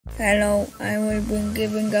Hello, I will be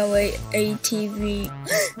giving away a TV.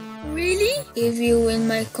 Really? If you win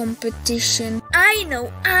my competition, I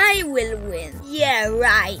know I will win. Yeah,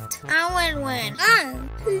 right. I will win.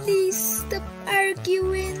 Please stop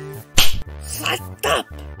arguing. Shut up.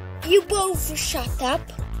 You both shut up.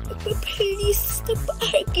 Please stop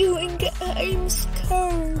arguing. I'm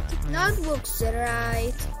scared. Notebook's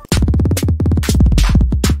right.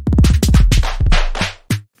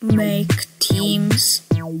 Make teams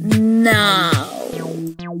now.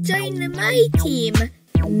 Join my team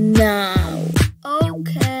now.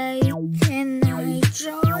 Okay. Can I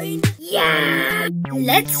join? Yeah.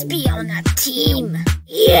 Let's be on a team.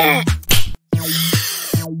 Yeah.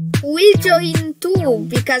 We'll join too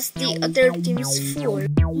because the other team's full.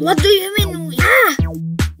 What do you mean?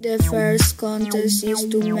 The first contest is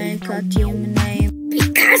to make a team name.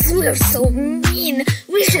 Because we're so mean,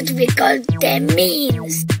 we should be called the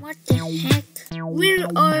Means. What the heck? We're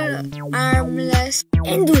all harmless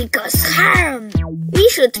and we cause harm. We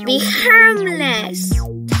should be harmless.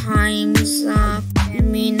 Time's up. The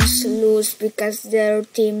Means lose because their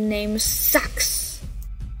team name sucks.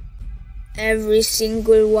 Every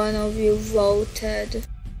single one of you voted.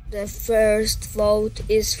 The first vote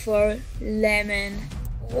is for Lemon.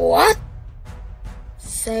 What?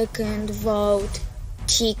 Second vote,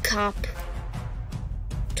 Teacup.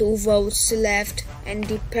 2 votes left and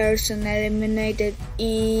the person eliminated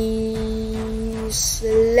is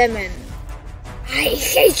Lemon. I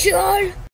hate you all.